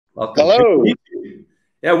Welcome. Hello.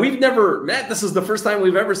 Yeah, we've never met. This is the first time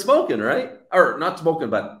we've ever spoken, right? Or not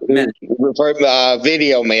spoken, but met.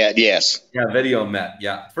 Video met, yes. Yeah, video met.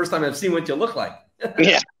 Yeah, first time I've seen what you look like.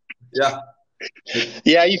 Yeah, Yeah.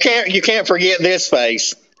 yeah. You can't forget this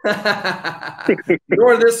face.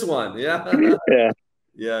 Nor this one. Yeah.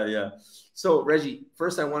 Yeah. Yeah. So Reggie,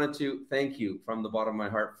 first I wanted to thank you from the bottom of my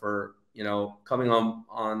heart for, coming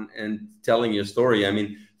on and telling your story. I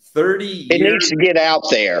mean, 30 years. It needs to get out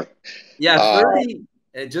there. Yeah, 30.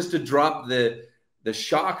 Just to drop the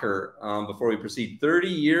shocker before we proceed, 30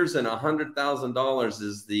 years and $100,000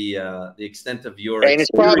 is the extent of your And experience.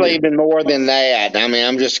 it's probably even more than that. I mean,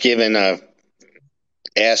 I'm just giving a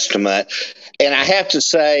estimate. And I have to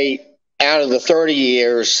say, out of the 30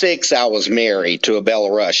 years, 6 I was married to a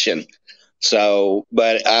Belarusian. So,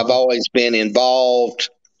 but I've always been involved.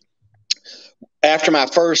 After my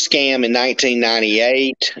first scam in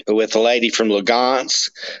 1998 with a lady from Lugansk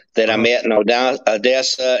that I met in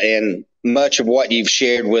Odessa, and much of what you've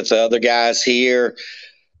shared with the other guys here,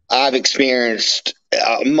 I've experienced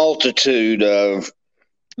a multitude of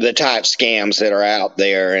the type scams that are out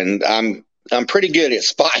there, and I'm pretty good at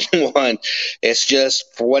spotting one. It's just,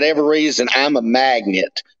 for whatever reason, I'm a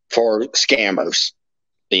magnet for scammers,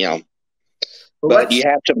 But you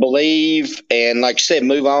have to believe, and like you said,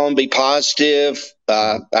 move on, be positive.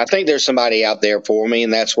 I think there's somebody out there for me,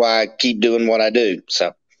 and that's why I keep doing what I do.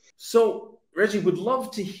 So Reggie, would love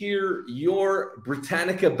to hear your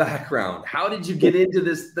Britannica background. How did you get into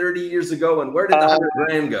this 30 years ago, and where did the 100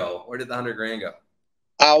 grand go? Where did the 100 grand go?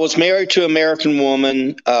 I was married to an American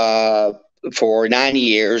woman for 9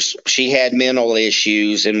 years. She had mental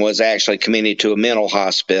issues and was actually committed to a mental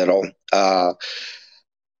hospital.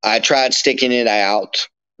 I tried sticking it out,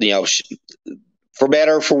 for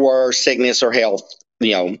better or for worse, sickness or health,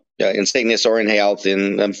 in sickness or in health.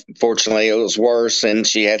 And unfortunately, it was worse, and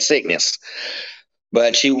she had sickness.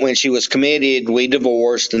 But when she was committed, we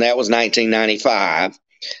divorced, and that was 1995.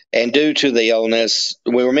 And due to the illness,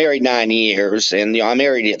 we were married 9 years, and I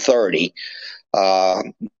married at 30.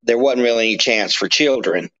 There wasn't really any chance for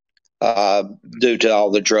children due to all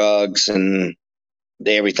the drugs and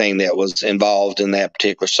everything that was involved in that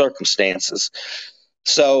particular circumstances.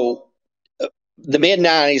 So the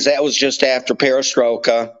mid-90s, that was just after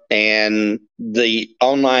perestroika, and the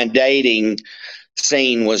online dating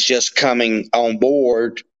scene was just coming on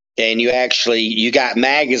board. And you got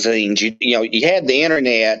magazines. You had the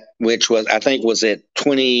internet, which was, I think, was at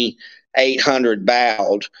 2800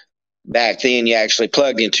 baud. Back then, you actually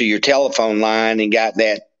plugged into your telephone line and got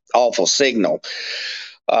that awful signal.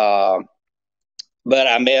 But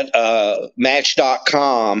I met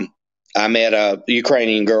Match.com. I met a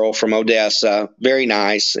Ukrainian girl from Odessa, very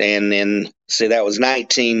nice. And then, that was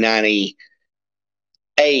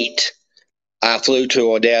 1998. I flew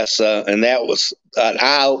to Odessa, and that was an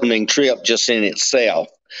eye-opening trip just in itself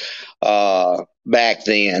back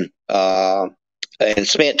then. And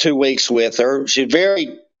spent 2 weeks with her. She's a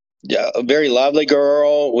very lovely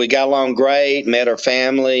girl. We got along great, met her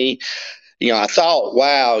family. I thought,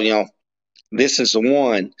 wow, this is the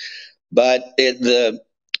one. But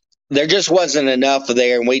there just wasn't enough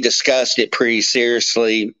there, and we discussed it pretty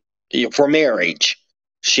seriously for marriage.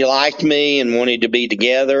 She liked me and wanted to be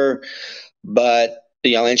together, but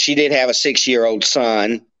and she did have a 6-year-old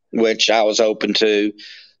son, which I was open to.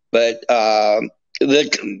 But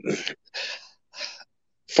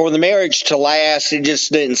for the marriage to last, it just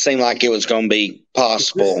didn't seem like it was going to be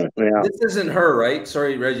possible. This isn't her, right?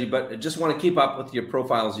 Sorry, Reggie, but I just want to keep up with your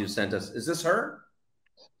profiles you sent us. Is this her?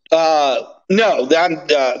 No,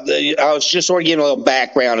 I was just sort of giving a little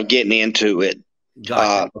background of getting into it.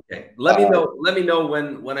 Got it. Okay. Let me know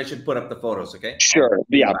when I should put up the photos. Okay. Sure.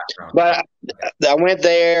 Yeah. But I went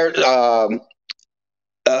there,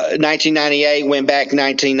 1998, went back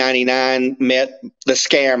 1999, met the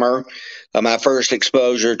scammer, my first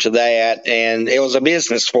exposure to that. And it was a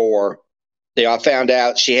business for her. I found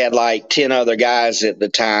out she had like 10 other guys at the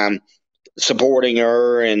time supporting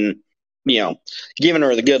her and, giving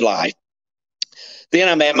her the good life. Then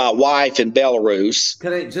I met my wife in Belarus.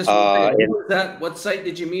 Can I just what site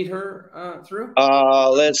did you meet her through?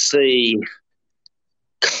 Let's see.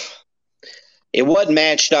 It wasn't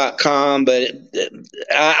Match.com, but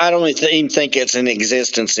I don't even think it's in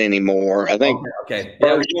existence anymore. I think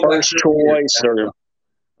first choice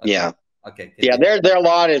yeah. Okay. Yeah, there are a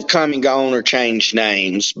lot of come and gone or changed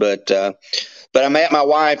names, but I met my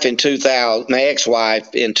wife in 2000, my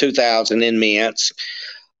ex-wife in 2000 in Minsk.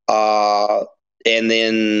 And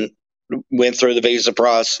then went through the visa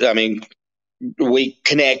process. I mean, we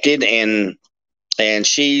connected, and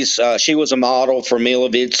she was a model for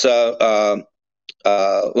Milovica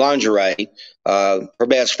lingerie. Her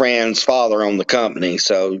best friend's father owned the company,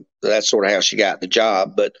 so that's sort of how she got the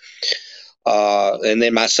job. But and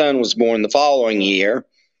then my son was born the following year,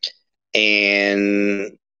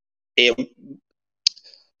 and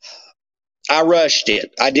I rushed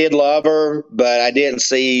it. I did love her, but I didn't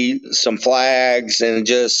see some flags, and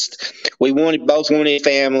we both wanted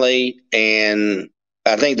family, and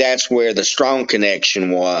I think that's where the strong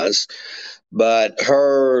connection was. But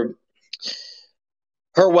her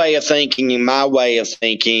way of thinking and my way of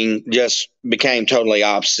thinking just became totally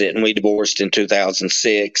opposite, and we divorced in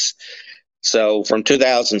 2006. So from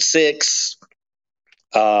 2006,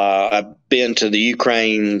 I've been to the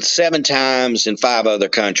Ukraine 7 times in 5 other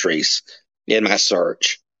countries in my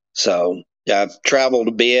search. So I've traveled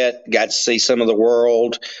a bit, got to see some of the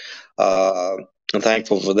world. I'm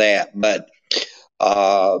thankful for that. But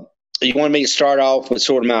you wanted me to start off with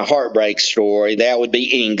sort of my heartbreak story. That would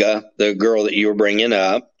be Inga, the girl that you were bringing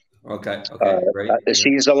up. Okay, great.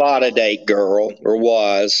 She's a LadaDate girl, or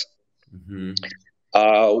was. Mm-hmm.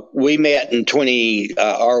 We met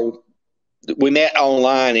we met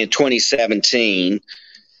online in 2017,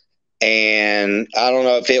 and I don't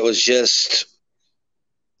know if it was just,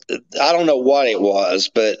 I don't know what it was,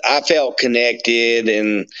 but I felt connected,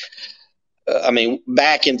 and I mean,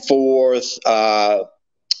 back and forth.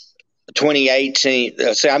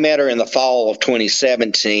 2018. So I met her in the fall of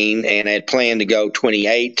 2017, and had planned to go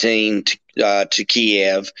 2018 to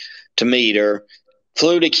Kiev to meet her.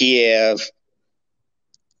 Flew to Kiev,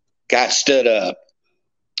 got stood up,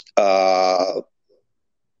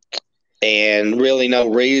 and really no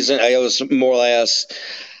reason. It was more or less,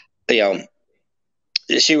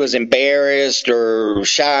 she was embarrassed or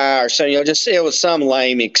shy or something. Just it was some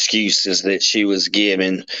lame excuses that she was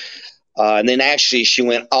giving. And then actually she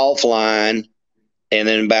went offline, and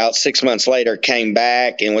then about 6 months later came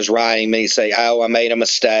back and was writing me, say, "Oh, I made a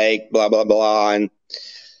mistake, blah, blah, blah." And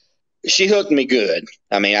she hooked me good.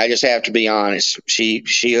 I mean, I just have to be honest. She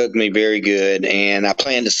hooked me very good. And I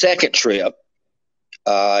planned a second trip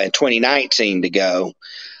in 2019 to go,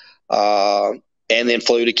 and then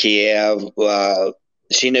flew to Kiev.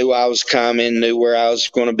 She knew I was coming, knew where I was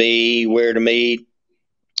going to be, where to meet.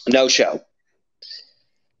 No show.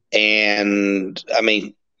 And I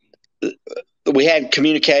mean, we had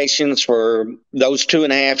communications for those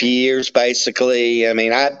 2.5 years, basically. I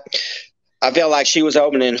mean, I felt like she was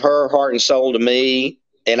opening her heart and soul to me,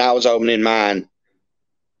 and I was opening mine.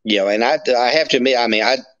 And I have to admit, I mean,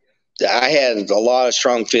 I had a lot of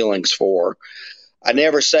strong feelings for her. I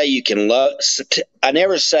never say I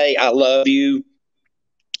never say I love you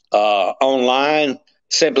online,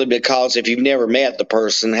 simply because if you've never met the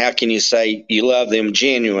person, how can you say you love them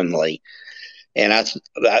genuinely? And I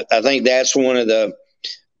think that's one of the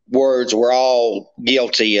words we're all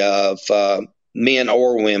guilty of, men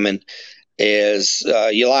or women, is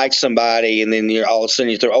you like somebody, and then you're all of a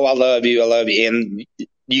sudden you throw, "Oh, I love you," and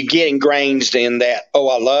you get ingrained in that "Oh,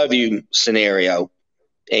 I love you" scenario.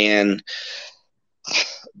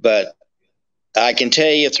 But I can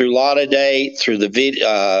tell you through LadaDate, through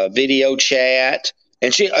the video chat,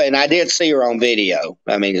 and I did see her on video.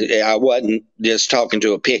 I mean, I wasn't just talking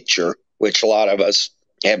to a picture, which a lot of us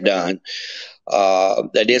have done. I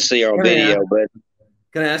did see her on video. But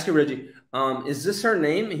can I ask you, Reggie? Is this her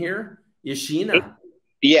name here, Yashina?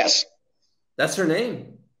 Yes, that's her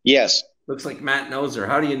name. Yes. Looks like Matt knows her.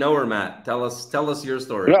 How do you know her, Matt? Tell us your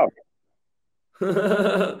story. No.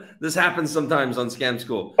 This happens sometimes on Scam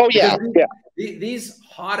School. Oh yeah, these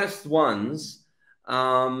hottest ones,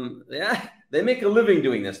 they make a living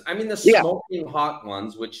doing this. I mean, the smoking hot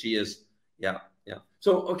ones, which she is, yeah.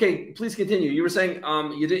 So okay, please continue. You were saying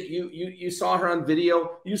you saw her on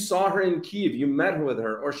video. You saw her in Kiev. You met her with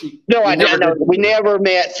her, or she? No, I never. We never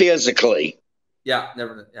met physically. Yeah,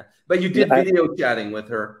 never. Yeah, but you did video chatting with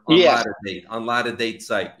her on LadaDate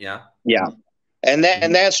site. Yeah. Yeah. And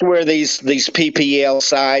that's where these PPL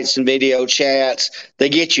sites and video chats, they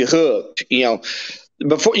get you hooked.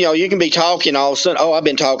 Before you can be talking, all of a sudden, "Oh, I've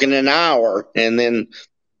been talking an hour," and then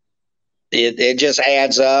it just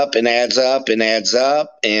adds up and adds up and adds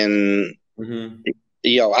up. And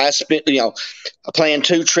I spent I planned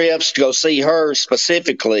 2 trips to go see her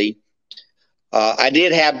specifically. I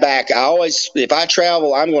did have I always, if I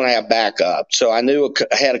travel, I'm going to have backup. So I knew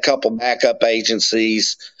I had a couple backup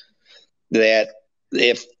agencies that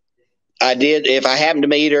if I happened to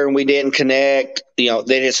meet her and we didn't connect, that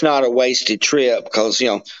it's not a wasted trip, because,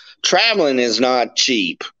 traveling is not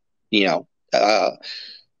cheap, and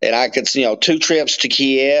I could, 2 trips to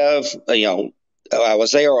Kiev, I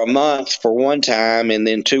was there a month for one time, and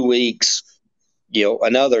then 2 weeks,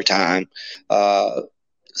 another time.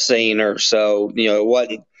 seeing her. So, it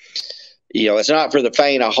wasn't, it's not for the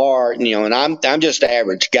faint of heart, and I'm just an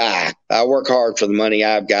average guy. I work hard for the money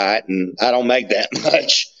I've got, and I don't make that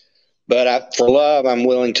much, but for love, I'm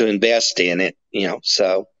willing to invest in it,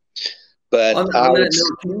 so. But on that note,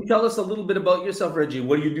 can you tell us a little bit about yourself, Reggie?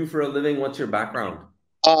 What do you do for a living? What's your background?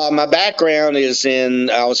 My background is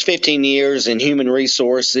I was 15 years in human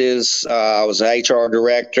resources. I was an HR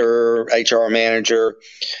director, HR manager.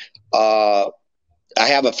 I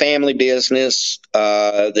have a family business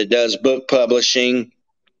that does book publishing.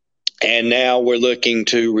 And now we're looking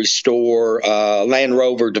to restore Land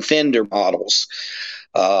Rover Defender models.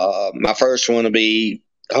 My first one will be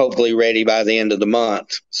hopefully ready by the end of the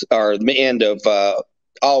month or the end of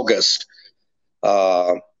August.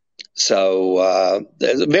 So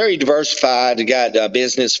very diversified. I got a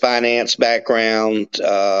business finance background,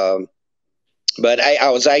 but I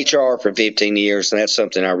was HR for 15 years, and that's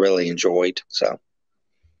something I really enjoyed. So,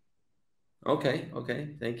 okay,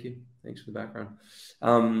 thank you. Thanks for the background.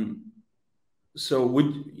 So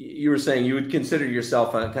you were saying you would consider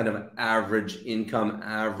yourself a kind of average income,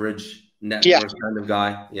 average net worth kind of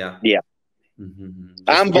guy? Yeah. Mm-hmm.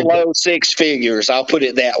 I'm below six figures. I'll put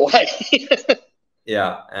it that way.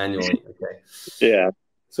 Yeah, annually. Okay. Yeah.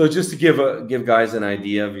 So just to give guys an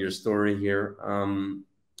idea of your story here,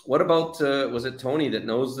 what about was it Tony that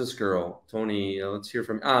knows this girl? Tony, let's hear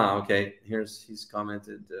from. Okay. He's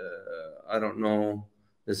commented. I don't know.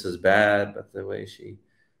 This is bad, but the way she.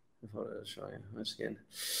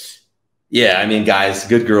 Yeah, I mean, guys,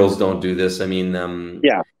 good girls don't do this. I mean,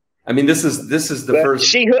 yeah. I mean, this is the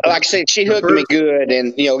first. Like I said, she hooked me good,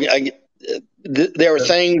 and there were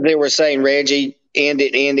things they were saying, Reggie, end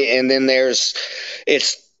it, and then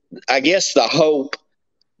it's I guess the hope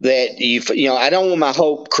that I don't want my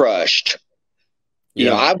hope crushed.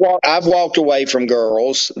 Yeah. I've walked away from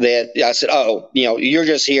girls that I said, oh, you're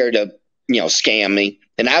just here to scam me,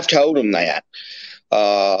 and I've told them that.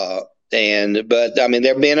 But I mean,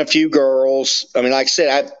 there've been a few girls. I mean, like I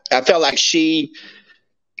said, I felt like she,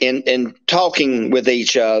 in talking with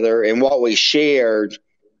each other and what we shared,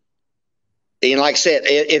 and like I said,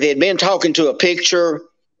 if it had been talking to a picture,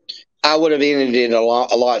 I would have ended it a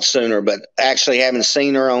lot sooner. But actually having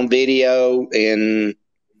seen her on video and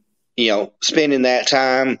spending that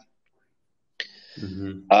time,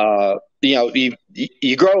 you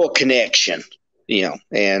grow a connection,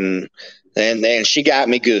 and she got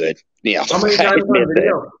me good. How many times on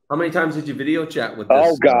video? How many times did you video chat with this?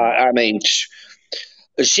 Oh God, I mean,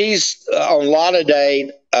 she's on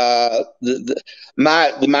LadaDate.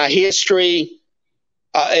 My history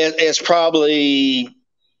is probably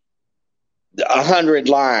 100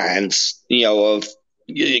 lines, of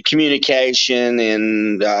communication,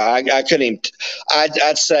 and I couldn't.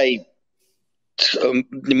 I'd say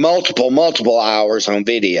multiple hours on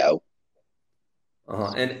video.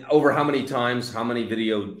 And over how many times? How many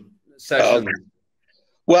video sessions?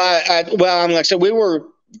 Well, like I said, we were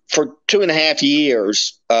for 2.5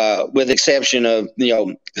 years, with the exception of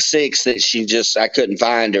 6 that I couldn't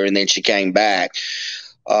find her, and then she came back.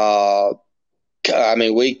 I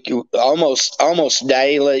mean, we almost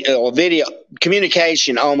daily video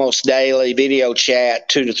communication, almost daily video chat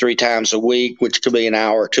 2 to 3 times a week, which could be an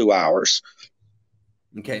hour or 2 hours.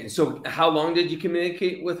 Okay, so how long did you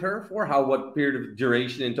communicate with her for? What period of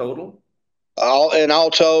duration in total? All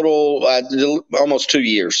total, almost 2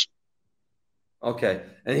 years. Okay,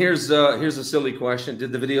 and here's a silly question: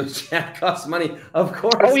 did the video chat cost money? Of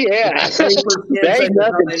course. Oh yeah, there's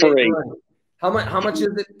nothing free. How much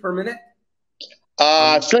is it per minute?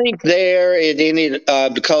 I think it ended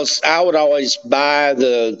because I would always buy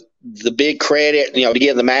the big credit, to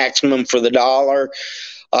get the maximum for the dollar.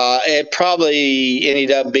 It probably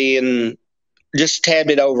ended up being just a tad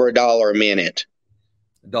bit over $1 a minute.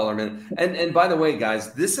 $1 a minute. And by the way,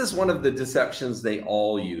 guys, this is one of the deceptions they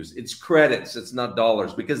all use. It's credits. It's not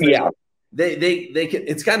dollars, because they can.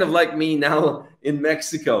 It's kind of like me now in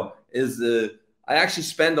Mexico. I actually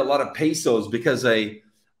spend a lot of pesos because I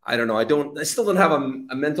don't know. I still don't have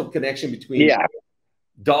a mental connection between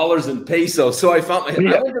dollars and pesos. So I found I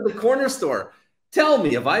went to the corner store. Tell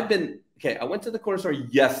me, I went to the corner store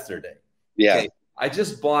yesterday. Yeah. Okay, I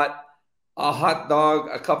just bought a hot dog,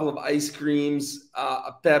 a couple of ice creams,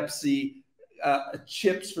 a Pepsi,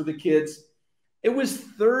 chips for the kids. It was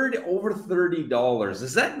over $30.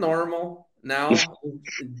 Is that normal now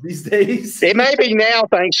these days? It may be now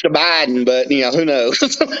thanks to Biden, but who knows?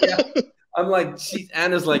 Yeah. I'm like,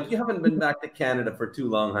 Anna's like, you haven't been back to Canada for too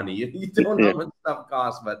long, honey. You don't know how much stuff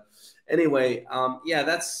costs. But anyway,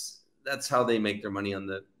 that's how they make their money on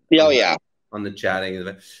the on the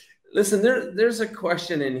chatting. Listen, there's a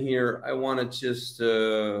question in here. I want to just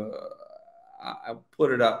I'll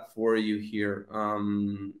put it up for you here.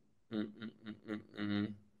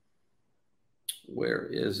 Where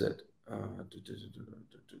is it?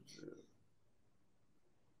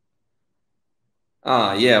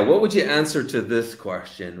 Yeah. What would you answer to this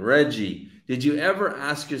question, Reggie? Did you ever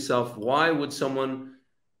ask yourself, why would someone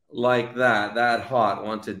like that hot,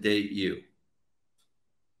 want to date you?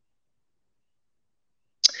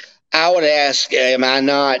 I would ask, am I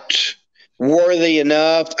not worthy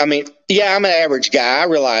enough? I mean, yeah, I'm an average guy. I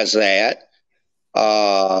realize that.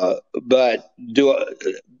 But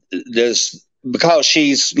does, because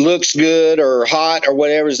she's looks good or hot or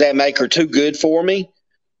whatever, does that make her too good for me?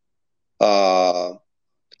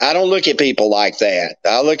 I don't look at people like that.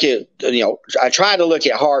 I look at, I try to look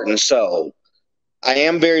at heart and soul. I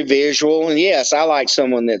am very visual, and yes, I like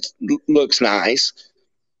someone that looks nice.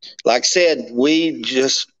 Like I said, we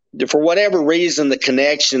just, for whatever reason, the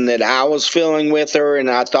connection that I was feeling with her and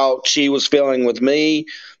I thought she was feeling with me,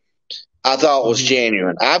 I thought was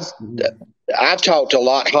genuine. I've talked to a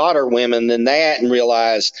lot hotter women than that and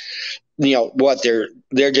realized, what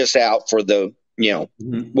they're just out for the,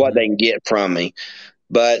 what they can get from me.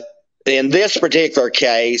 But in this particular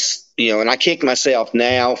case, and I kick myself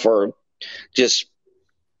now for just,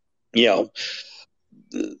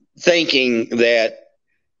 thinking that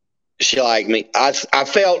she liked me. I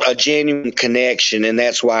felt a genuine connection, and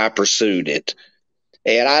that's why I pursued it.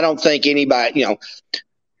 And I don't think anybody,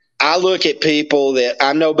 I look at people that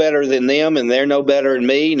I know better than them and they're no better than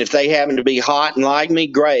me. And if they happen to be hot and like me,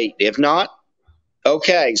 great. If not,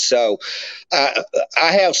 okay. So I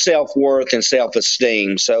have self-worth and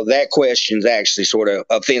self-esteem. So that question's actually sort of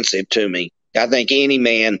offensive to me. I think any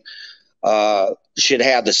man should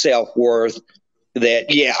have the self-worth that,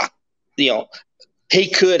 he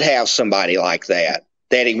could have somebody like that.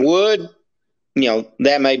 That he would,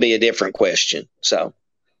 that may be a different question. So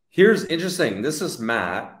here's interesting. This is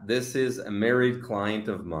Matt. This is a married client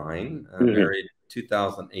of mine, married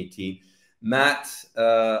 2018. Matt,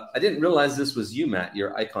 I didn't realize this was you, Matt.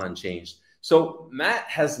 Your icon changed. So Matt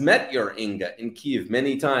has met your Inga in Kyiv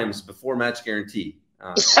many times before Match Guarantee.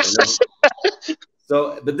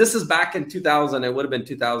 So, but this is back in 2000. It would have been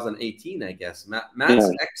 2018, I guess. Matt's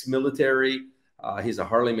ex-military. He's a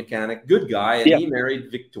Harley mechanic, good guy, and he married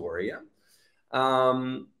Victoria.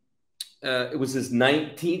 It was his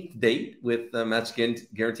 19th date with Match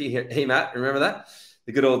Guarantee. Hey, Matt, remember that?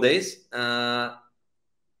 The good old days.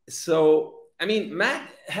 So, I mean, Matt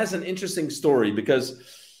has an interesting story because,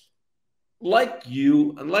 like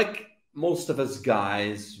you, and like most of us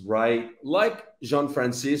guys, right? Like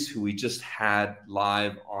Jean-Francis, who we just had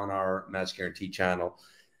live on our Match Guarantee channel.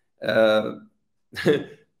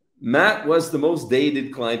 Matt was the most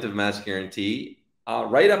dated client of Match Guarantee.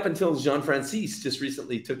 Right up until Jean-Francis just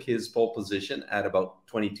recently took his pole position at about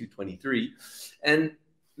 22, 23. And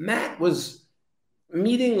Matt was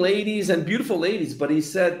meeting ladies and beautiful ladies, but he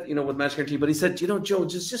said, with Match Guarantee, but he said, Joe,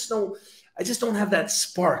 I just don't have that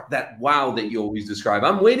spark, that wow that you always describe.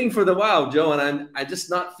 I'm waiting for the wow, Joe, and I'm just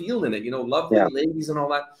not feeling it, lovely ladies and all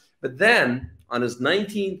that. But then on his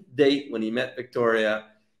 19th date, when he met Victoria,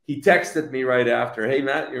 he texted me right after, hey,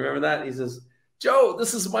 Matt, you remember that? He says, Joe,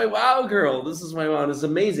 this is my wow girl. This is my wow. And it's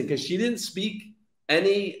amazing because she didn't speak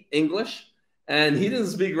any English and he didn't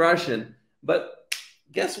speak Russian. But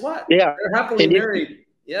guess what? Yeah. They're happily married.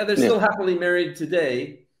 Yeah, they're still happily married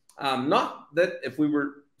today. Not that if we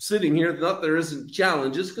were sitting here, not there isn't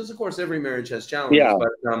challenges, because of course every marriage has challenges. Yeah.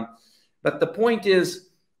 But the point is,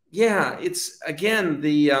 it's again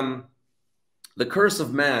the curse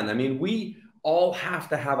of man. I mean, we all have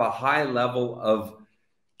to have a high level of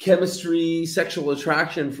chemistry, sexual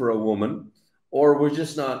attraction for a woman, or we're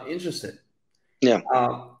just not interested. Yeah.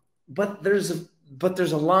 But there's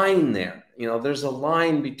a line there. There's a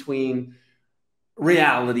line between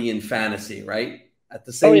reality and fantasy, right? At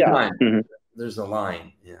the same time, there's a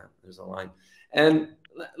line. Yeah, there's a line. And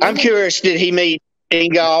I'm curious, did he meet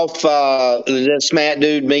Ingolf? This Matt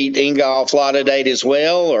dude meet Ingolf LadaDate as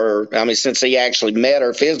well, or since he actually met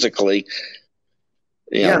her physically?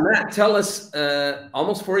 Yeah, Matt, tell us.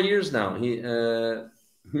 Almost 4 years now.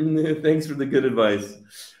 Thanks for the good advice.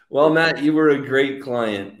 Well, Matt, you were a great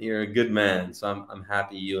client. You're a good man, so I'm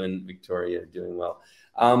happy you and Victoria are doing well.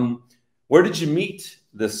 Where did you meet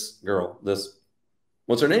this girl?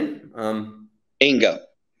 What's her name? Inga.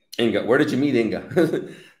 Inga. Where did you meet Inga?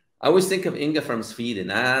 I always think of Inga from Sweden.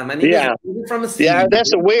 My name is Inga from Sweden. Yeah,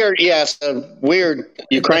 that's a weird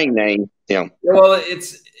Ukraine name. Yeah. Well,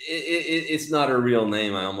 it's not a real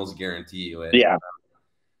name. I almost guarantee you it. Yeah.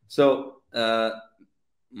 So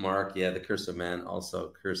Mark, yeah, the curse of man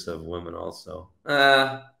also, curse of women also.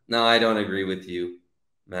 No, I don't agree with you,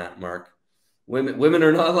 Mark. Women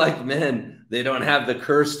are not like men. They don't have the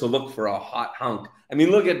curse to look for a hot hunk. I mean,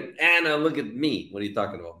 look at Anna, look at me. What are you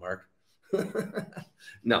talking about, Mark?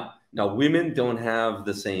 No, women don't have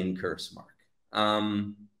the same curse, Mark.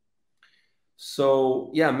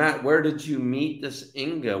 So yeah, Matt, where did you meet this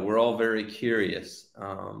Inga? We're all very curious.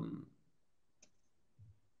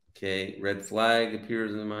 Okay, red flag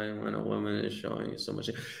appears in my when a woman is showing you so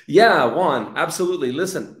much. Yeah, Juan, absolutely.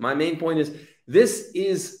 Listen, my main point is this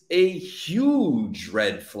is a huge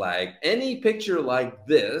red flag. Any picture like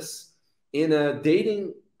this in a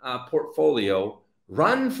dating portfolio,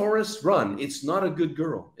 run, Forrest, run. It's not a good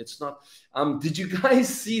girl. It's not. Did you guys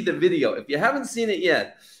see the video? If you haven't seen it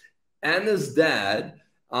yet, Anna's dad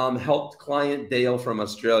helped client Dale from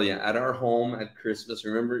Australia at our home at Christmas.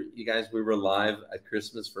 Remember, you guys, we were live at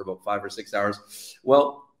Christmas for about 5 or 6 hours.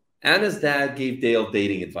 Well, Anna's dad gave Dale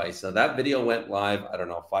dating advice. Now, that video went live, I don't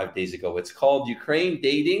know, 5 days ago. It's called Ukraine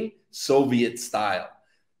Dating Soviet Style.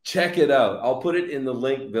 Check it out. I'll put it in the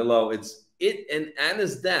link below. And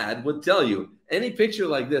Anna's dad would tell you any picture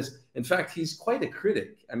like this. In fact, he's quite a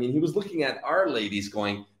critic. I mean, he was looking at our ladies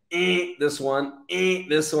going, this one,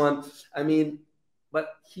 this one. I mean,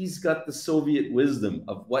 but he's got the Soviet wisdom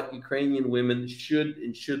of what Ukrainian women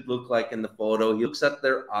should look like in the photo. He looks at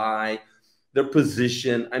their eye, their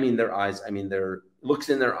position. I mean, their eyes. I mean, their looks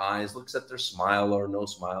in their eyes, looks at their smile or no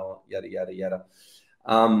smile, yada, yada, yada.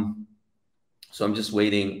 So I'm just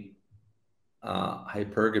waiting.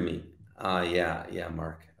 Hypergamy. Yeah,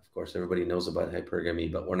 Mark. Of course, everybody knows about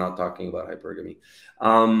hypergamy, but we're not talking about hypergamy.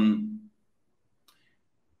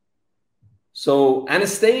 So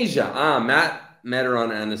Anastasia, Matt met her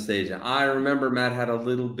on Anastasia. I remember Matt had a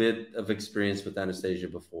little bit of experience with Anastasia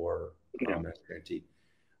before. Guaranty.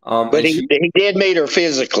 But he did meet her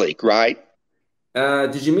physically, right?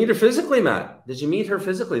 Did you meet her physically, Matt? Did you meet her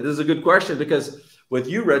physically? This is a good question because with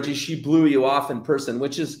you, Reggie, she blew you off in person,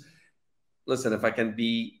 which is, listen, if I can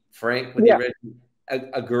be frank with you, Reggie,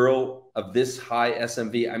 a girl of this high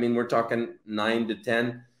SMV, I mean, we're talking 9 to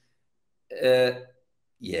 10.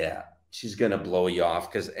 Yeah. She's going to blow you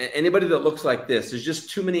off because anybody that looks like this, there's just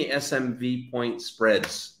too many SMV point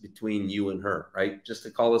spreads between you and her, right? Just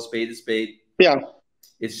to call a spade a spade. Yeah.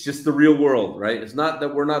 It's just the real world, right? It's not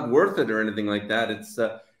that we're not worth it or anything like that.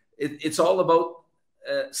 It's all about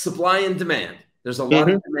supply and demand. There's a lot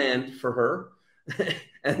of demand for her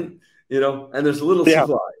and there's a little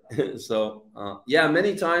supply. So yeah,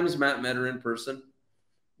 many times Matt met her in person,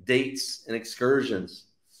 dates and excursions.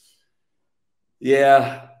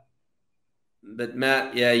 Yeah. But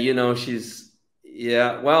Matt, yeah,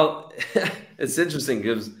 well, it's interesting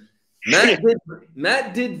because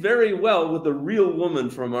Matt did very well with a real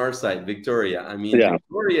woman from our site, Victoria. I mean,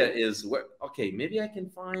 Victoria is okay. Maybe I can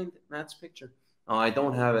find Matt's picture. Oh, I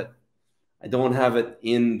don't have it. I don't have it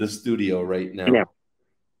in the studio right now. Yeah.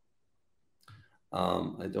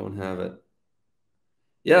 I don't have it.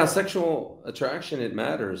 Yeah, sexual attraction, it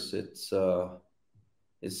matters. It's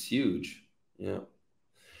huge. Yeah.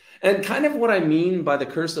 And kind of what I mean by the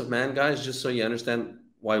curse of man, guys, just so you understand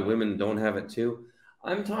why women don't have it too.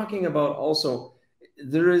 I'm talking about also,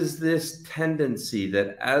 there is this tendency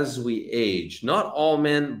that as we age, not all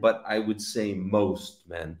men, but I would say most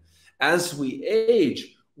men, as we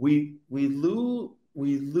age, we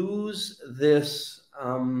lose this.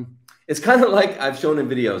 It's kind of like I've shown in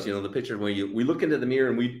videos, the picture where we look into the mirror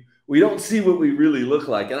and we don't see what we really look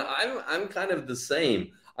like. And I'm kind of the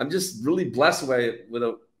same. I'm just really blessed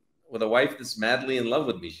with a wife that's madly in love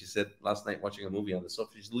with me. She said last night watching a movie on the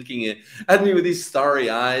sofa, she's looking at me with these starry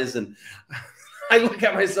eyes. And I look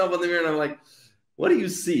at myself in the mirror and I'm like, what do you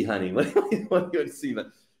see, honey? What do you see?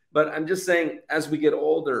 But I'm just saying, as we get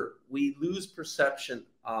older, we lose perception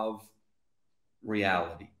of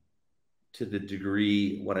reality to the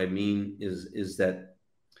degree. What I mean is that,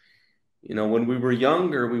 when we were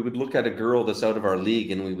younger, we would look at a girl that's out of our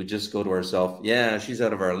league and we would just go to ourselves, yeah, she's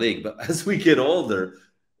out of our league. But as we get older,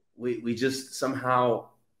 we just somehow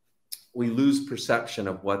we lose perception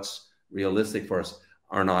of what's realistic for us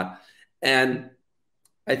or not. And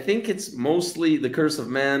I think it's mostly the curse of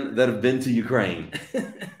man that have been to Ukraine.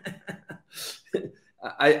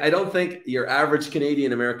 I don't think your average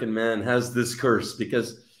Canadian American man has this curse,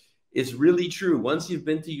 because it's really true. Once you've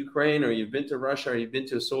been to Ukraine or you've been to Russia or you've been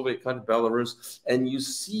to a Soviet country, Belarus, and you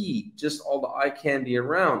see just all the eye candy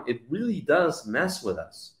around, it really does mess with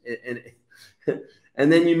us.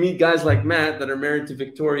 And then you meet guys like Matt that are married to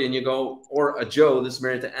Victoria, and you go, or a Joe that's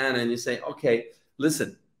married to Anna, and you say, okay,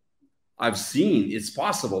 listen, I've seen it's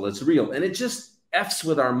possible, it's real. And it just F's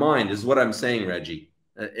with our mind is what I'm saying, Reggie.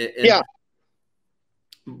 Yeah.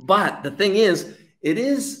 But the thing is, it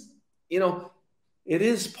is, you know, it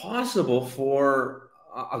is possible for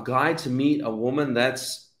a guy to meet a woman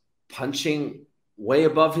that's punching way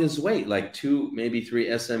above his weight, like 2, maybe 3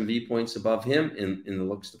 SMV points above him in the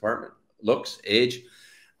looks department, looks, age.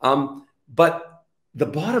 But the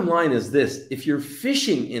bottom line is this: if you're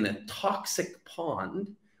fishing in a toxic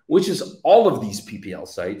pond, which is all of these PPL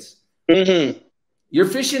sites, you're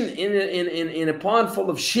fishing in a pond full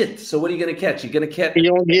of shit. So what are you going to catch? You're going to catch.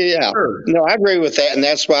 Yeah. No, I agree with that, and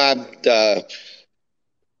that's why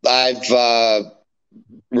I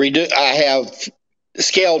have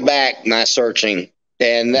scaled back my searching,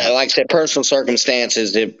 and like I said, personal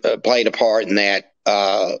circumstances have played a part in that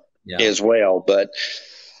as well. But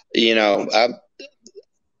you know,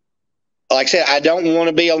 like I said, I don't want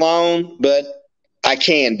to be alone, but I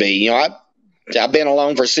can be. You know, I've been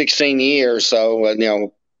alone for 16 years, so you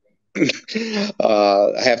know,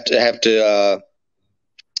 have to.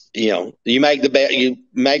 You know, you make the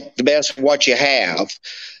best of what you have.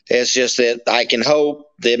 It's just that I can hope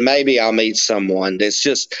that maybe I'll meet someone. It's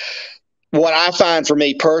just what I find for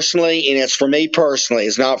me personally, and it's for me personally,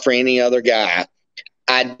 it's not for any other guy.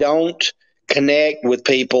 I don't connect with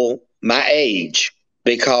people my age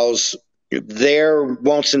because their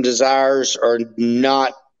wants and desires are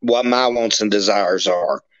not what my wants and desires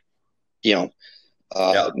are. You know,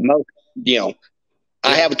 you know,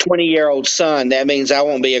 I have a 20-year-old son. That means I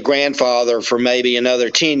won't be a grandfather for maybe another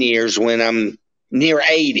 10 years when I'm near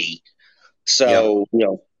 80. So,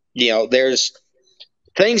 you know, there's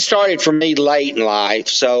things started for me late in life.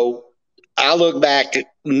 So I look back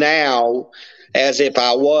now as if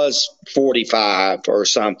I was 45 or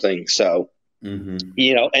something. So,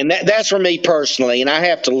 you know, and that's for me personally, and I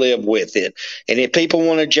have to live with it. And if people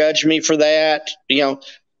want to judge me for that, you know,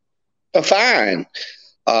 fine.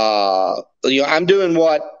 You know, I'm doing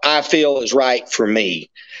what I feel is right for me.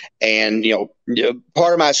 And, you know,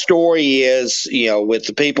 part of my story is, you know, with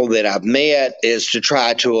the people that I've met is to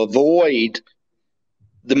try to avoid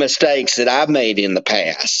the mistakes that I've made in the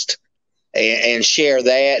past and share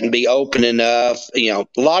that and be open enough. You know,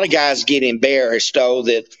 a lot of guys get embarrassed, though,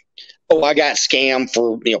 that, oh, I got scammed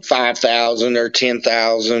for, you know, $5,000 or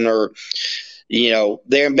 $10,000, or, you know,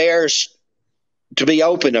 they're embarrassed to be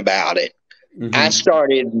open about it. I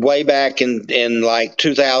started way back in like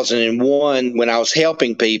 2001 when I was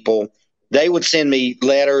helping people. They would send me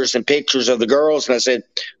letters and pictures of the girls, and I said,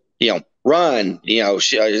 you know, run, you know,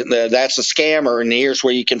 that's a scammer, and here's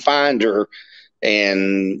where you can find her,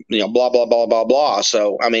 and, you know, blah, blah, blah, blah, blah.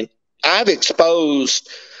 So, I mean, I've exposed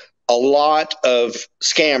a lot of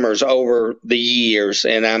scammers over the years,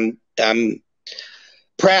 and I'm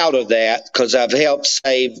proud of that because I've helped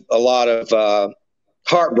save a lot of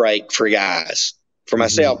heartbreak for guys. For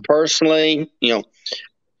myself personally, you know,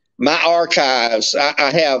 my archives, I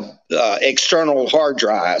have external hard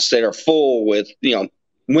drives that are full with, you know,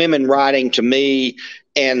 women writing to me,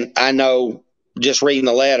 and I know just reading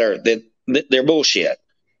the letter that they're bullshit.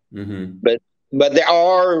 But there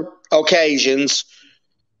are occasions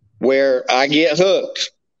where I get hooked,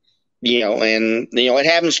 you know, and, you know, it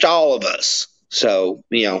happens to all of us. So,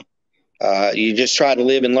 you know, you just try to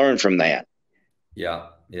live and learn from that. Yeah.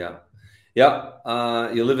 You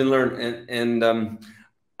live and learn, and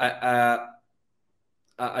I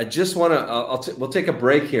just want to. We'll take a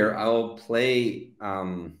break here. I'll play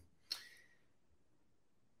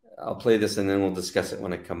this, and then we'll discuss it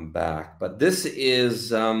when I come back. But this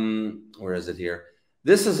is where is it here?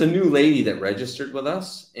 This is a new lady that registered with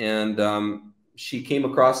us, and she came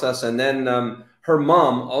across us, and then her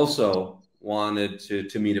mom also wanted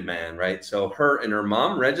to meet a man, right? So her and her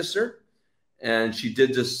mom registered. And she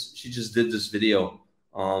did this. She just did this video,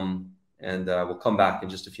 and we'll come back in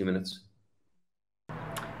just a few minutes.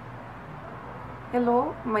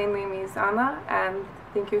 Hello, my name is Anna, and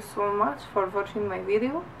thank you so much for watching my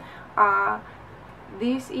video.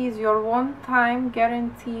 This is your one-time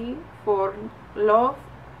guarantee for love,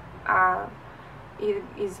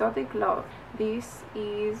 exotic love. This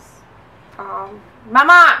is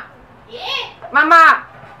Mama. Yeah. Mama.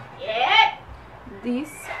 Yeah.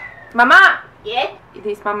 This Mama. Yeah.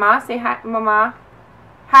 This Mama. Say hi, Mama.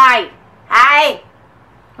 Hi. Hi.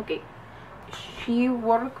 Okay. She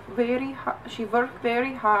worked very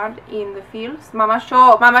hard in the fields. Mama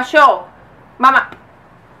show. Mama show. Mama.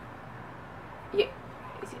 Yeah.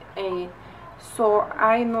 So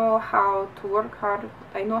I know how to work hard.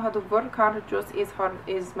 I know how to work hard just as hard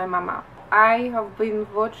as my mama. I have been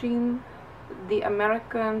watching the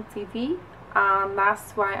American TV, and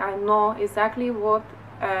that's why I know exactly what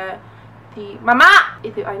I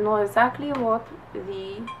know exactly what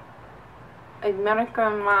the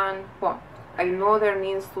American man, well, I know there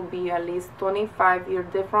needs to be at least 25 years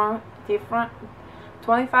different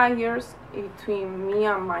 25 years between me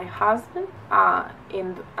and my husband,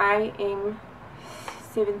 and I am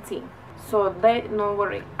 17. So don't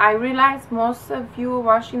worry. I realize most of you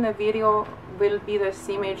watching the video will be the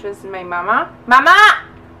same age as my mama. Mama!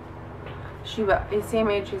 She will the same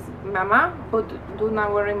age as mama, but do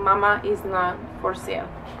not worry, mama is not for sale.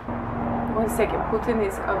 1 second, Putin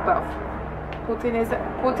is above. Putin.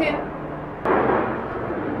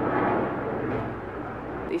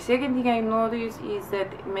 The second thing I noticed is that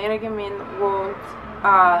American men want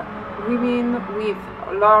women with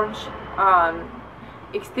large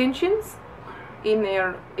extensions in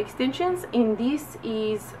their extensions, and this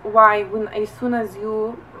is why as soon as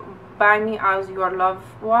you buy me as your loved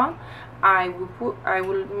one, I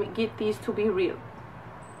will get these to be real.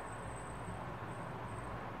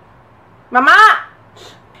 Mama!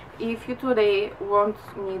 If you today want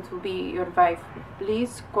me to be your wife,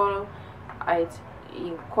 please call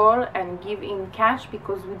and give in cash,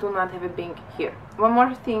 because we do not have a bank here. One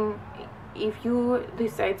more thing, if you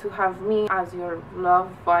decide to have me as your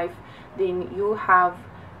love wife, then you have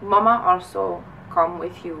mama also come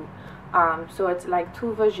with you. So it's like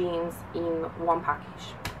 2 virgins in one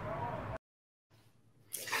package.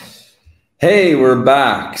 Hey, we're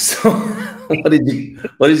back. So what did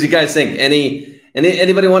you guys think?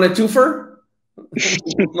 Anybody want a twofer?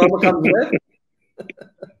 Mama comes with?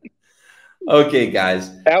 Okay,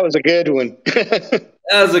 guys. That was a good one. That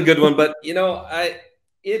was a good one, but you know,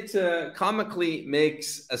 it comically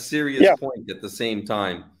makes a serious point at the same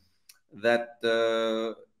time that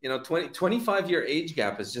you know, 25-year age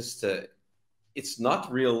gap is just it's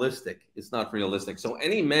not realistic. It's not realistic. So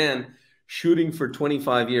any man shooting for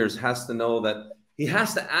 25 years has to know that he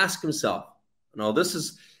has to ask himself, you know, this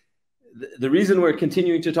is the reason we're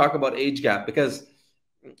continuing to talk about age gap, because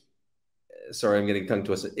sorry, I'm getting tongue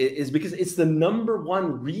twisted, is because it's the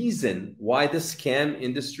 #1 reason why the scam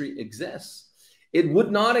industry exists. It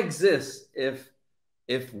would not exist if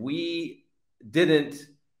we didn't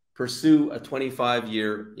pursue a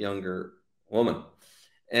 25-year younger woman.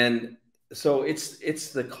 And so it's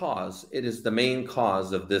the cause. It is the main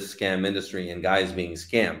cause of this scam industry and guys being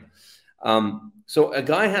scammed. So a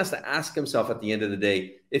guy has to ask himself at the end of the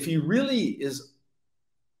day, if he really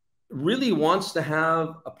wants to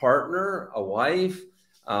have a partner, a wife,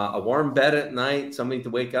 a warm bed at night, somebody to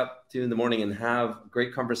wake up to in the morning and have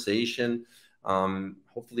great conversation,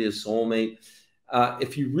 hopefully a soulmate.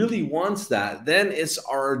 If he really wants that, then it's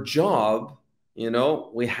our job, you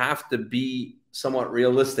know, we have to be somewhat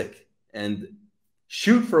realistic and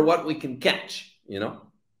shoot for what we can catch, you know.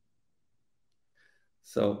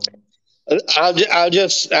 So I'm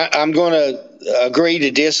going to agree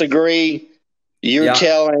to disagree. You're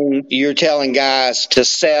telling guys to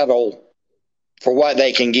settle for what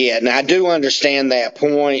they can get. And I do understand that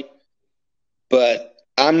point, but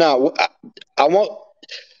I'm not, I won't,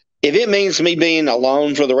 if it means me being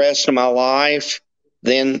alone for the rest of my life,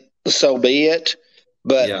 then so be it.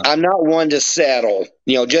 But I'm not one to settle,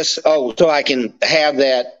 you know, just, so I can have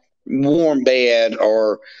that warm bed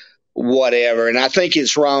or whatever. And I think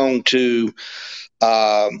it's wrong to,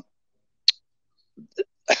 how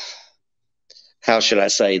should I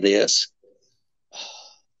say this?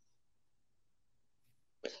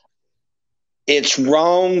 It's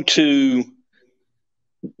wrong to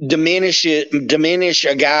diminish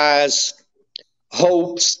a guy's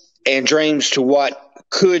hopes and dreams to what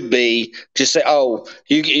could be. Just say, oh,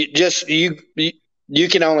 you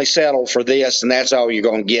can only settle for this, and that's all you're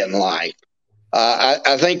going to get in life.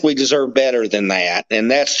 I think we deserve better than that,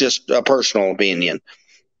 and that's just a personal opinion,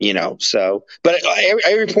 you know. So, but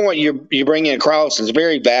every point you're bringing across is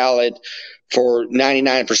very valid for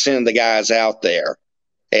 99% of the guys out there,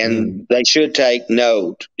 and they should take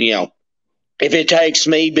note. You know, if it takes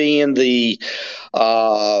me being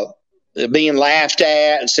being laughed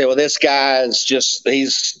at and say, well, this guy's just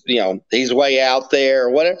he's way out there or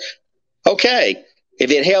whatever. Okay.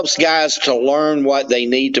 If it helps guys to learn what they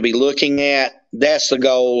need to be looking at, that's the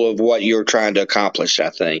goal of what you're trying to accomplish, I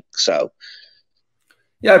think. So,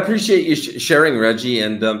 yeah, I appreciate you sharing, Reggie.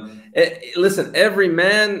 And listen, every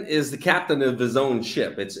man is the captain of his own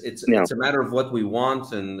ship. It's a matter of what we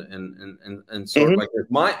want and sort of like this.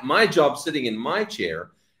 My job, sitting in my chair,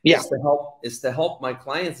 is to help my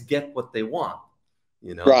clients get what they want.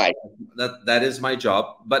 You know, right? That is my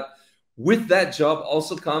job. But with that job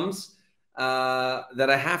also comes that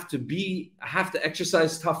I have to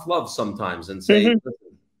exercise tough love sometimes and say, listen,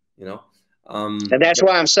 you know. And that's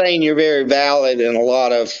why I'm saying you're very valid in a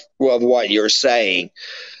lot of what you're saying.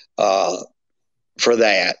 for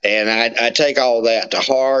that. And I take all that to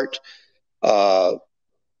heart.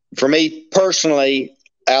 For me personally,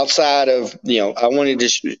 outside of, I wanted to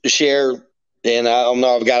share, and I don't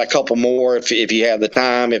know, I've got a couple more if you have the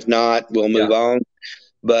time. If not, we'll move on.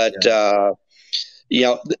 But,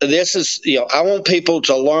 this is, I want people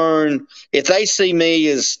to learn. If they see me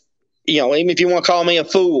as, even if you want to call me a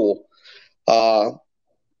fool,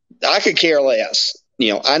 I could care less.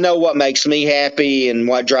 I know what makes me happy and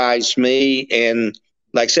what drives me. And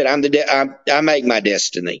like I said, I make my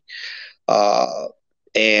destiny.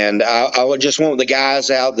 And I would just want the guys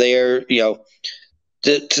out there, to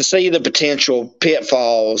see the potential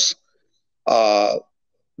pitfalls that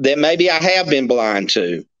maybe I have been blind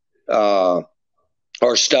to, or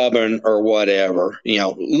stubborn or whatever.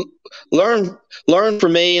 Learn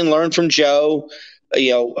from me and learn from Joe.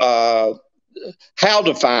 How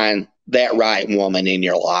to find that right woman in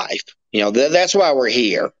your life. That's why we're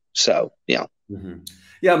here. So, yeah.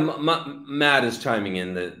 Yeah, Matt is chiming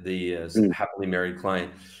in, the happily married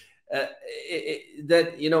client.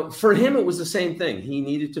 That, for him, it was the same thing. He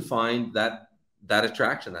needed to find that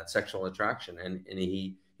attraction, that sexual attraction, and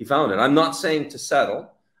he found it. I'm not saying to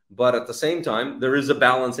settle, but at the same time, there is a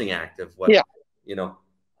balancing act of what,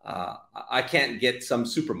 I can't get some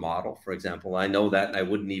supermodel, for example. I know that, and I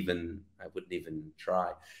wouldn't even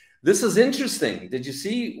try. This is interesting. Did you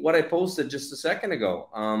see what I posted just a second ago?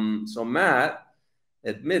 So Matt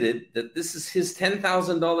admitted that this is his $10,000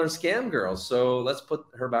 scam girl. So let's put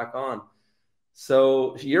her back on.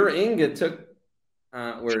 So your Inga took,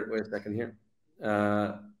 wait a second here,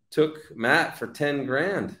 took Matt for 10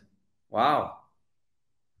 grand. Wow.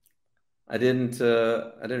 I didn't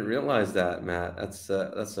realize that, Matt.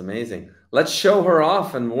 That's amazing. Let's show her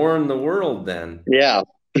off and warn the world then. Yeah.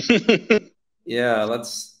 Yeah,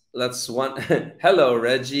 let's one. Hello,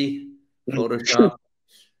 Reggie. Photoshop.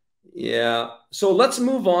 Yeah. So let's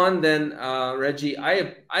move on then, Reggie.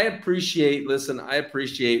 I appreciate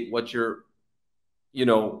what you're,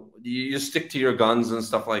 you stick to your guns and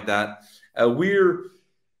stuff like that.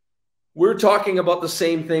 We're talking about the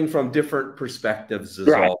same thing from different perspectives as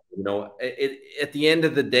well. At the end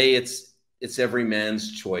of the day, it's every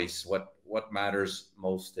man's choice. What matters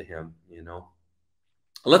most to him,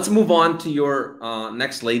 Let's move on to your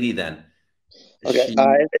next lady then. Okay,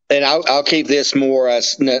 and I'll keep this more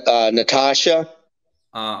as Natasha.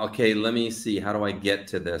 Okay, let me see. How do I get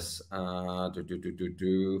to this? Oh,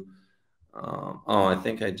 I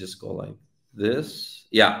think I just go like this.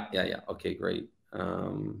 Yeah. Okay, great.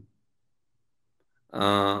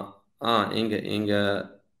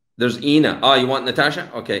 Inga. There's Ina. Oh, you want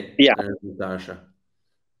Natasha? Okay. Yeah. Natasha.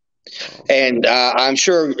 And I'm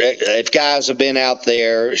sure if guys have been out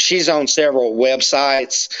there, she's on several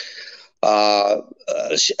websites. I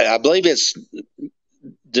believe it's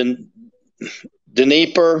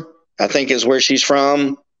Dnieper, I think is where she's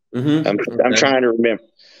from. I'm trying to remember.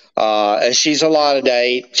 And she's a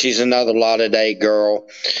LadaDate. She's another LadaDate girl.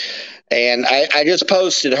 And I just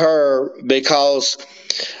posted her because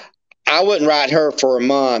I wouldn't write her for a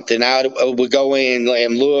month, and I would go in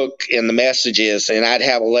and look in the messages, and I'd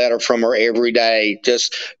have a letter from her every day,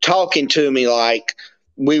 just talking to me like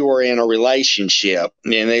we were in a relationship.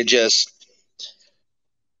 And it just,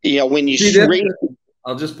 when you read.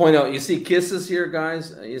 I'll just point out, you see kisses here,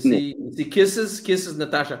 guys. You see kisses,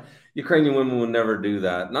 Natasha. Ukrainian women would never do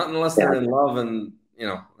that, not unless they're in love, and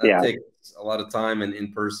that takes a lot of time and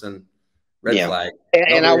in person. Red flag.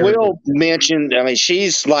 And I will mention,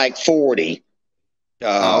 she's like 40.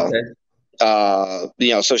 Okay. So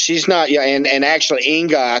she's not, and actually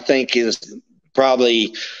Inga, I think, is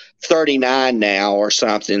probably 39 now or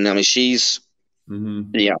something. She's,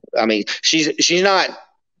 she's not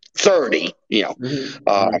 30,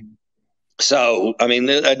 So,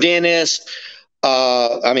 a dentist,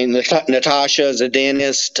 Natasha's a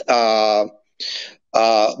dentist, but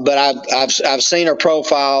I've seen her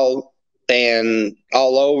profile and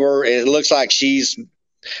all over. It looks like she's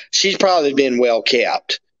probably been well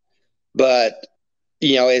kept, but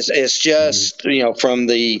it's just from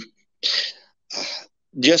the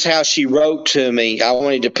just how she wrote to me. I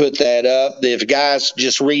wanted to put that up. If guys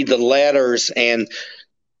just read the letters and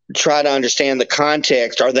try to understand the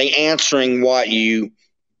context, are they answering what you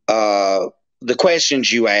the questions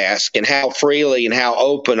you ask, and how freely and how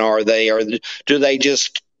open are they, or do they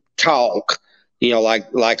just talk?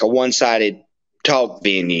 Like a one-sided talk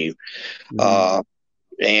venue.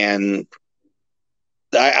 And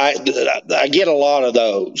I get a lot of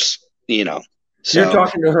those, So. You're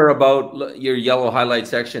talking to her about your yellow highlight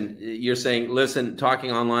section. You're saying, listen,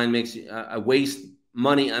 talking online makes you waste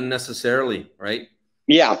money unnecessarily, right?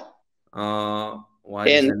 Yeah. Why?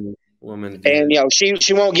 woman. And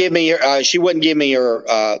she won't give me her. She wouldn't give me her.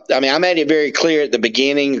 I mean, I made it very clear at the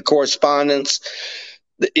beginning of correspondence.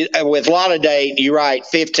 With LadaDate, you write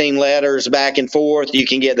 15 letters back and forth. You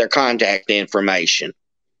can get their contact information.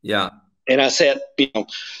 Yeah. And I said,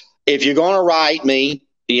 if you're going to write me,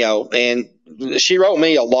 and she wrote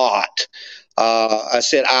me a lot. I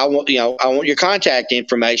said, I want your contact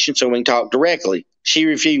information so we can talk directly. She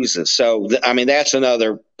refuses. So, I mean, that's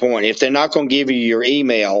another point. If they're not going to give you your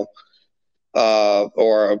email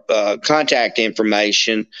or contact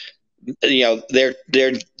information, they're the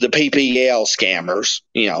PPL scammers.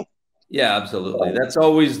 Yeah, absolutely. That's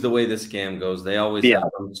always the way the scam goes. They always have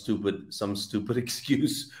some stupid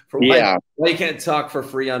excuse for why they can't talk for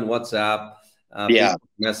free on WhatsApp, Facebook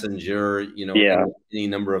Messenger, any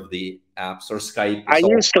number of the apps, or Skype. I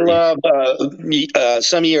used to love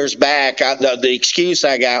some years back. The excuse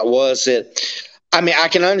I got was that, I mean, I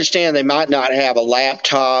can understand they might not have a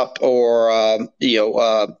laptop or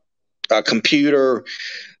a computer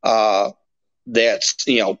that's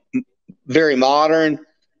very modern.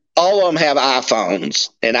 All of them have iPhones,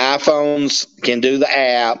 and iPhones can do the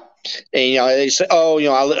app. And they say,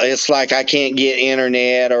 it's like I can't get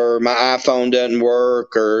internet, or my iPhone doesn't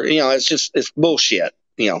work, or it's bullshit.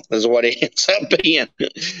 Is what it ends up being.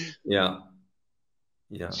 Yeah.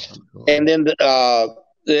 And then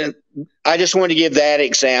I just wanted to give that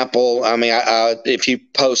example. I mean, if you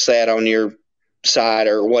post that on your site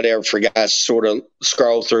or whatever for guys to sort of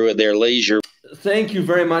scroll through at their leisure. Thank you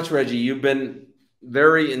very much, Reggie. You've been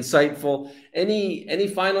very insightful. Any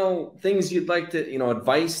final things you'd like to,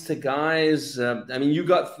 advice to guys? I mean, you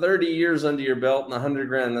got 30 years under your belt and 100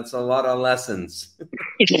 grand. That's a lot of lessons.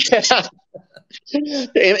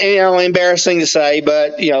 Embarrassing to say,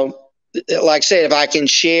 but like I said, if I can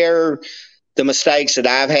share the mistakes that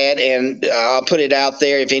I've had, and I'll put it out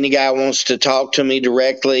there. If any guy wants to talk to me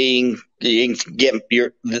directly, you can get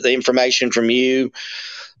the information from you.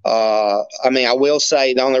 I mean, I will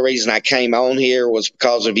say the only reason I came on here was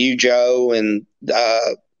because of you, Joe, and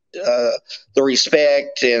the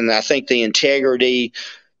respect and I think the integrity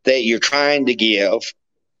that you're trying to give.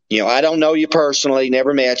 I don't know you personally,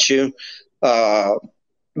 never met you, but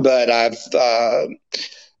I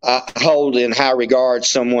hold in high regard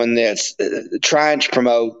someone that's trying to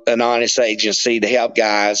promote an honest agency to help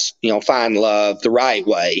guys, find love the right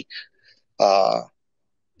way.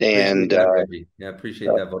 And I appreciate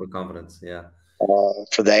that vote of confidence. Yeah,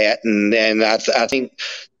 for that, and I think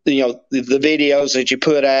the videos that you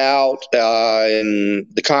put out and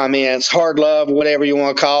the comments, hard love, whatever you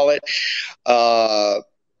want to call it, that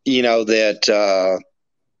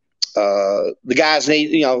the guys need,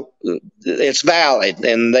 it's valid,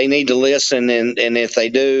 and they need to listen, and if they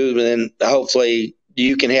do, then hopefully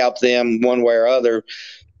you can help them one way or other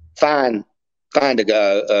find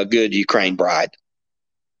a good Ukraine bride.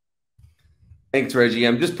 Thanks, Reggie.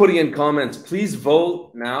 I'm just putting in comments. Please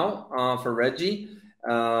vote now for Reggie.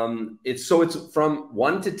 It's from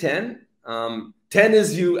 1 to 10. 10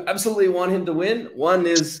 is you absolutely want him to win. 1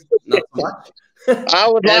 is not so much. I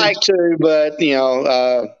would like to, but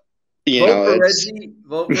vote for Reggie.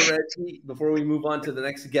 Vote for Reggie before we move on to the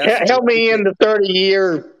next guest. Help me in the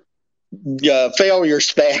 30-year failure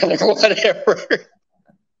span or whatever.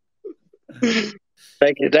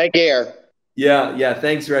 Thank you. Take care. Yeah.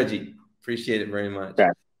 Thanks, Reggie. Appreciate it very much. Okay.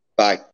 Bye.